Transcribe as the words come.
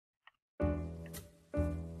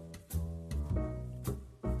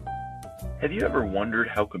Have you ever wondered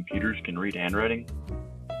how computers can read handwriting?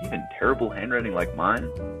 Even terrible handwriting like mine?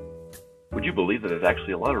 Would you believe that there's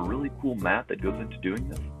actually a lot of really cool math that goes into doing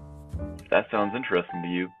this? If that sounds interesting to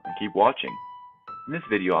you, then keep watching. In this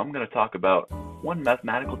video, I'm going to talk about one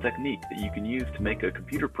mathematical technique that you can use to make a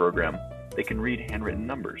computer program that can read handwritten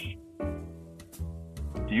numbers.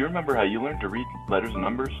 Do you remember how you learned to read letters and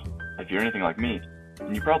numbers? If you're anything like me,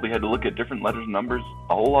 then you probably had to look at different letters and numbers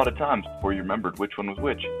a whole lot of times before you remembered which one was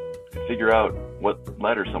which. To figure out what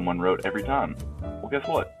letter someone wrote every time. Well, guess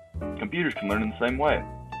what? Computers can learn in the same way.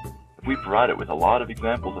 If we provide it with a lot of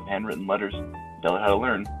examples of handwritten letters and tell it how to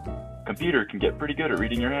learn, a computer can get pretty good at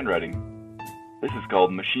reading your handwriting. This is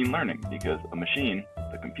called machine learning because a machine,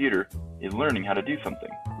 the computer, is learning how to do something,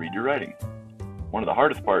 read your writing. One of the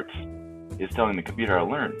hardest parts is telling the computer how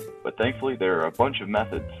to learn, but thankfully there are a bunch of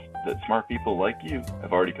methods that smart people like you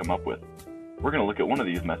have already come up with. We're going to look at one of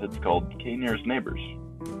these methods called k-nearest neighbors.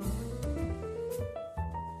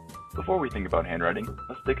 Before we think about handwriting,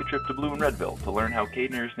 let's take a trip to Blue and Redville to learn how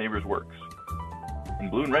k-nearest neighbors works. In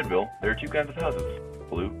Blue and Redville, there are two kinds of houses,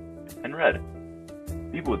 blue and red.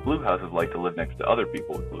 People with blue houses like to live next to other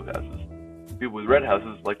people with blue houses. People with red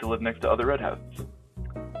houses like to live next to other red houses.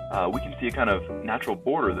 We can see a kind of natural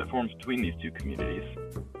border that forms between these two communities.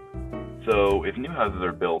 So if new houses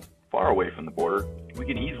are built far away from the border, we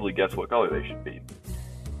can easily guess what color they should be.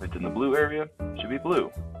 If it's in the blue area, it should be blue.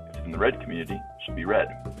 If it's in the red community, it should be red.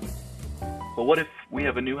 But what if we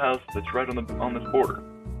have a new house that's right on this border?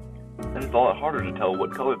 Then it's a lot harder to tell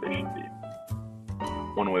what color they should be.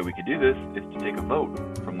 One way we could do this is to take a vote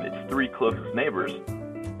from its three closest neighbors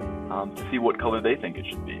to see what color they think it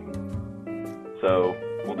should be. So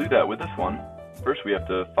we'll do that with this one. First we have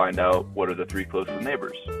to find out what are the three closest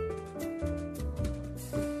neighbors.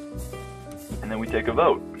 And then we take a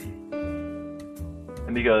vote.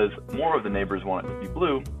 And because more of the neighbors want it to be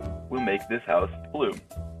blue, we'll make this house blue.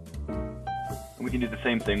 And we can do the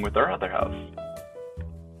same thing with our other house.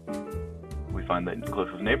 We find the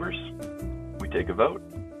closest neighbors, we take a vote,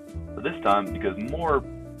 but this time, because more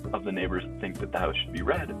of the neighbors think that the house should be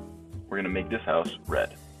red, we're going to make this house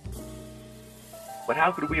red. But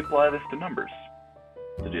how could we apply this to numbers?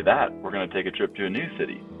 To do that, we're going to take a trip to a new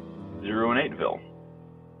city, 0 and 8ville.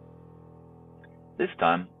 This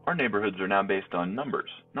time, our neighborhoods are now based on numbers,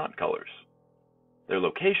 not colors. Their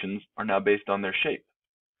locations are now based on their shape.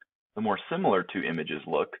 The more similar two images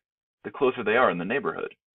look, the closer they are in the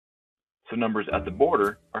neighborhood. So numbers at the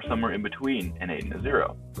border are somewhere in between an 8 and a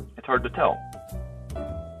 0. It's hard to tell.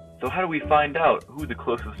 So how do we find out who the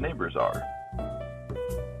closest neighbors are?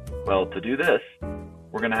 Well, to do this,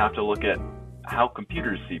 we're going to have to look at how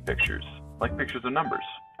computers see pictures, like pictures of numbers.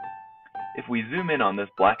 If we zoom in on this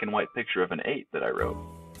black and white picture of an 8 that I wrote,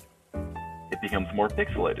 it becomes more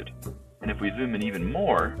pixelated. And if we zoom in even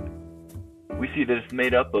more, we see that it's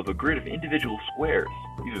made up of a grid of individual squares.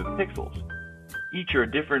 These are the pixels. Each are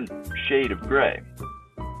a different shade of gray.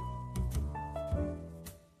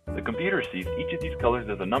 The computer sees each of these colors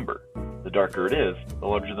as a number. The darker it is, the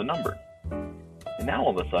larger the number. And now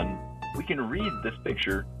all of a sudden, we can read this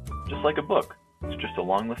picture just like a book. It's just a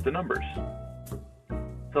long list of numbers.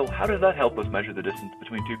 So how does that help us measure the distance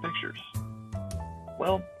between two pictures?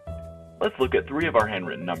 Well, let's look at three of our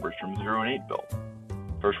handwritten numbers from 0 and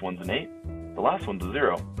 8ville. First one's an 8. The last one's a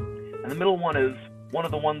 0, and the middle one is one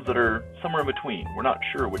of the ones that are somewhere in between. We're not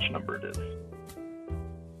sure which number it is.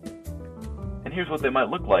 And here's what they might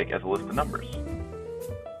look like as a list of numbers.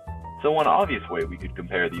 So one obvious way we could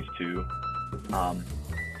compare these two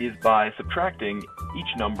is by subtracting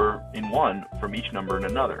each number in one from each number in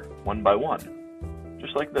another, one by one,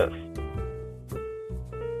 just like this.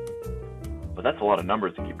 But that's a lot of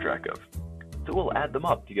numbers to keep track of. So we'll add them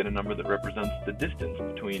up to get a number that represents the distance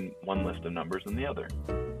between one list of numbers and the other.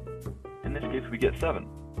 In this case, we get 7.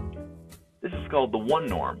 This is called the one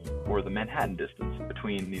norm, or the Manhattan distance,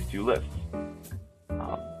 between these two lists.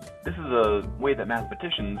 This is a way that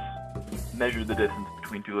mathematicians measure the distance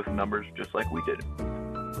between two lists of numbers just like we did.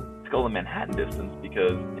 It's called the Manhattan distance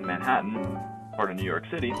because in Manhattan, part of New York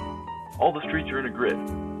City, all the streets are in a grid.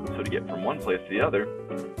 So to get from one place to the other,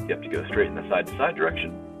 you have to go straight in the side-to-side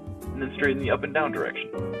direction, and then straight in the up and down direction.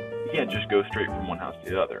 You can't just go straight from one house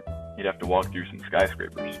to the other. You'd have to walk through some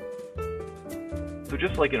skyscrapers. So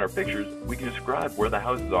just like in our pictures, we can describe where the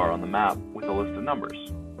houses are on the map with a list of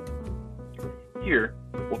numbers. Here,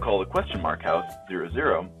 we'll call the question mark house 0,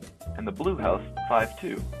 0, and the blue house 5,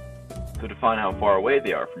 2. So to find how far away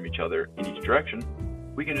they are from each other in each direction,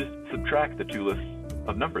 we can just subtract the two lists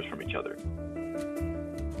of numbers from each other.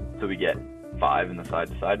 So we get 5 in the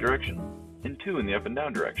side-to-side direction, and 2 in the up and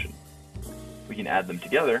down direction. We can add them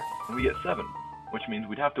together, and we get 7, which means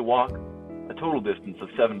we'd have to walk a total distance of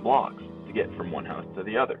 7 blocks to get from one house to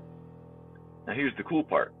the other. Now here's the cool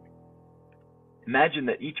part. Imagine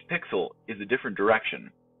that each pixel is a different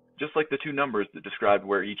direction, just like the two numbers that described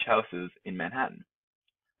where each house is in Manhattan.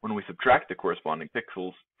 When we subtract the corresponding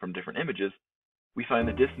pixels from different images, we find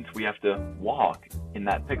the distance we have to walk in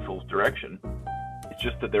that pixel's direction. It's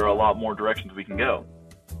just that there are a lot more directions we can go.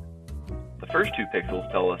 The first two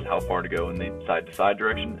pixels tell us how far to go in the side-to-side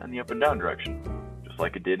direction and the up-and-down direction, just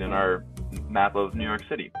like it did in our map of New York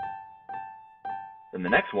City. Then the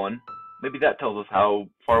next one, maybe that tells us how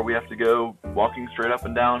far we have to go walking straight up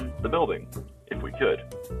and down the building, if we could.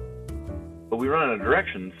 But we run out of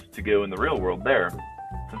directions to go in the real world there.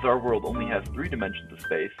 Since our world only has 3 dimensions of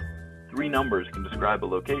space, 3 numbers can describe a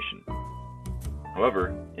location.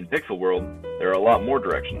 However, in Pixel World, there are a lot more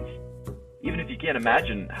directions. Even if you can't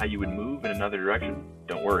imagine how you would move in another direction,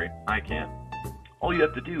 don't worry, I can't. All you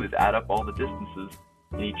have to do is add up all the distances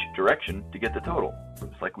in each direction to get the total,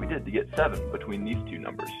 just like we did to get 7 between these two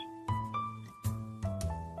numbers.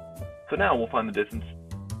 So now we'll find the distance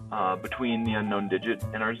between the unknown digit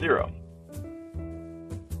and our 0.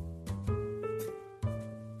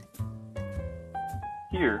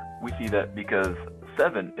 Here we see that because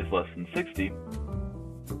 7 is less than 60,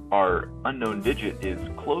 our unknown digit is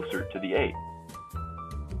closer to the 8.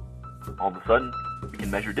 All of a sudden, we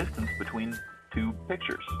can measure distance between 2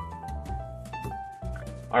 pictures.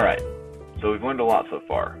 Alright, so we've learned a lot so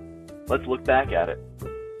far. Let's look back at it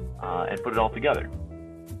and put it all together.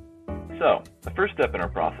 So, the first step in our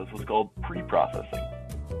process was called pre-processing.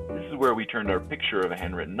 This is where we turned our picture of a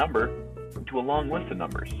handwritten number into a long list of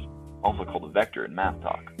numbers, also called a vector in math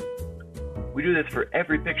talk. We do this for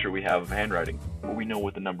every picture we have of handwriting, where we know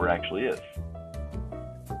what the number actually is.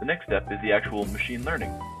 The next step is the actual machine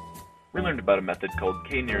learning. We learned about a method called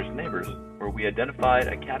k-nearest neighbors, where we identified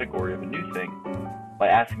a category of a new thing by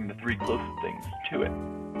asking the 3 closest things to it.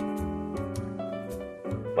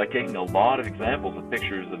 By taking a lot of examples of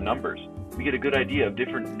pictures of numbers, we get a good idea of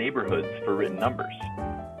different neighborhoods for written numbers.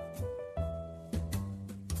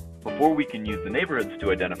 Before we can use the neighborhoods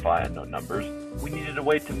to identify unknown numbers, we needed a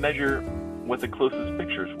way to measure what the closest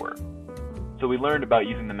pictures were. So we learned about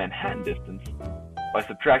using the Manhattan distance by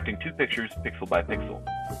subtracting 2 pictures pixel by pixel.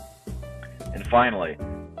 And finally,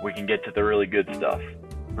 we can get to the really good stuff,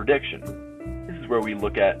 prediction. This is where we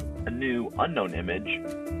look at a new unknown image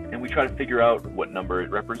and we try to figure out what number it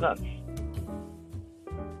represents.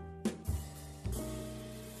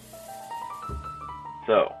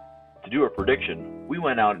 So, to do our prediction, we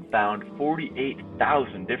went out and found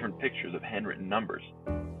 48,000 different pictures of handwritten numbers,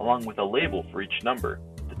 along with a label for each number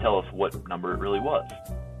to tell us what number it really was.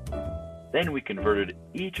 Then we converted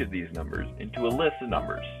each of these numbers into a list of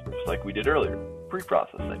numbers, just like we did earlier,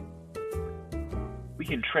 pre-processing. We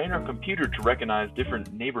can train our computer to recognize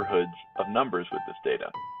different neighborhoods of numbers with this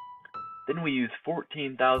data. Then we use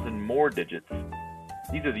 14,000 more digits,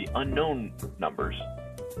 these are the unknown numbers,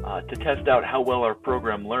 to test out how well our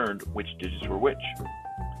program learned which digits were which.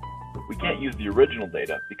 We can't use the original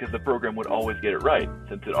data because the program would always get it right,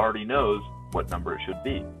 since it already knows what number it should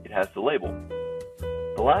be. It has the label.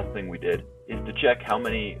 The last thing we did is to check how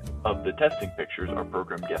many of the testing pictures our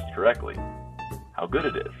program guessed correctly, how good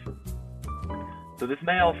it is. So this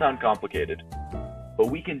may all sound complicated, but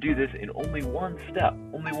we can do this in only one step,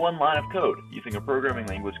 only one line of code, using a programming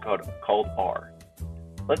language called R.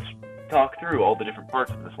 Let's talk through all the different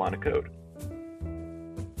parts of this line of code.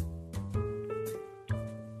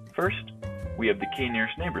 First, we have the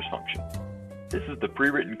k-nearest neighbors function. This is the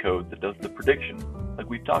pre-written code that does the prediction, like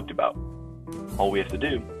we've talked about. All we have to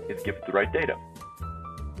do is give it the right data.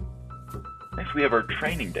 Next, we have our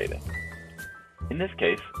training data. In this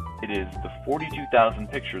case, it is the 42,000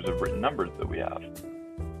 pictures of written numbers that we have.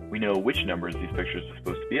 We know which numbers these pictures are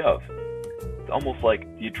supposed to be of. It's almost like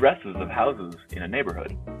the addresses of houses in a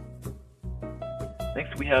neighborhood.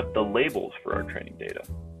 Next, we have the labels for our training data.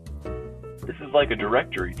 This is like a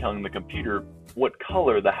directory telling the computer what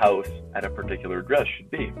color the house at a particular address should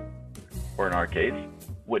be, or in our case,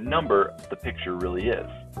 what number the picture really is.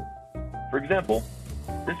 For example,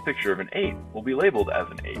 this picture of an 8 will be labeled as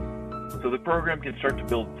an 8, so the program can start to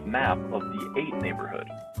build its map of the 8 neighborhood.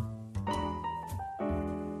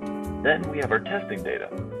 Then we have our testing data.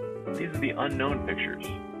 These are the unknown pictures.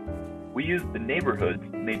 We use the neighborhoods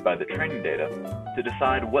made by the training data to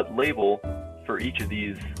decide what label for each of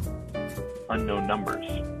these unknown numbers.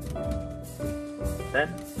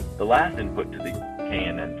 Then, the last input to the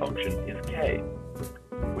KNN function is k,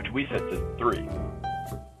 which we set to 3.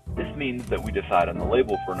 This means that we decide on the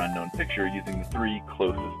label for an unknown picture using the 3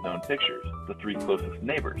 closest known pictures, the 3 closest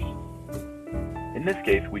neighbors. In this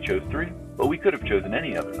case, we chose 3, but we could have chosen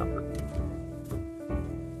any other number.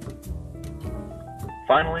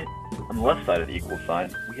 finally, on the left side of the equal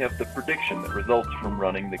sign, we have the prediction that results from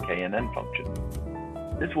running the KNN function.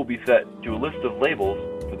 This will be set to a list of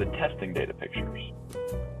labels for the testing data pictures.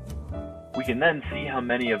 We can then see how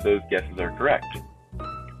many of those guesses are correct.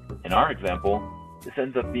 In our example, this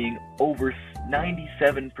ends up being over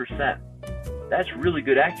 97%. That's really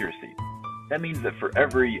good accuracy. That means that for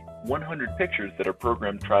every 100 pictures that our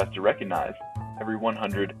program tries to recognize, every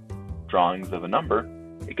 100 drawings of a number,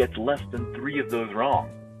 it gets less than 3 of those wrong.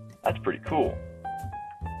 That's pretty cool.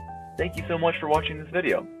 Thank you so much for watching this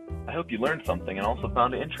video. I hope you learned something and also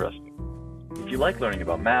found it interesting. If you like learning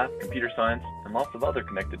about math, computer science, and lots of other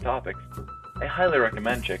connected topics, I highly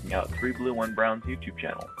recommend checking out 3 Blue 1 Brown's YouTube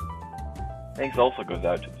channel. Thanks also goes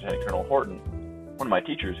out to Lieutenant Colonel Horton, one of my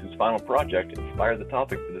teachers whose final project inspired the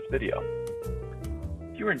topic for this video.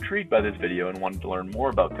 If you were intrigued by this video and wanted to learn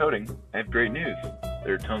more about coding, I have great news.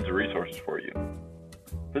 There are tons of resources for you.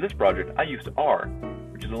 For this project, I used R,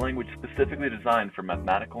 which is a language specifically designed for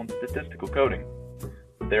mathematical and statistical coding.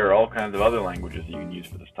 But there are all kinds of other languages that you can use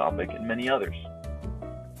for this topic, and many others.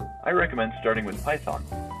 I recommend starting with Python.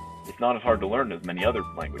 It's not as hard to learn as many other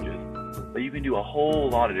languages, but you can do a whole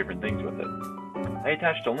lot of different things with it. I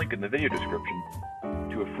attached a link in the video description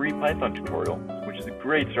to a free Python tutorial, which is a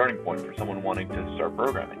great starting point for someone wanting to start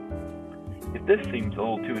programming. If this seems a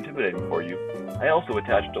little too intimidating for you, I also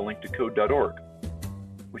attached a link to code.org,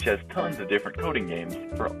 which has tons of different coding games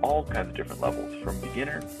for all kinds of different levels, from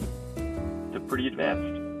beginner to pretty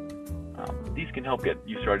advanced. These can help get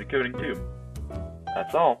you started coding too.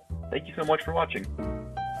 That's all. Thank you so much for watching.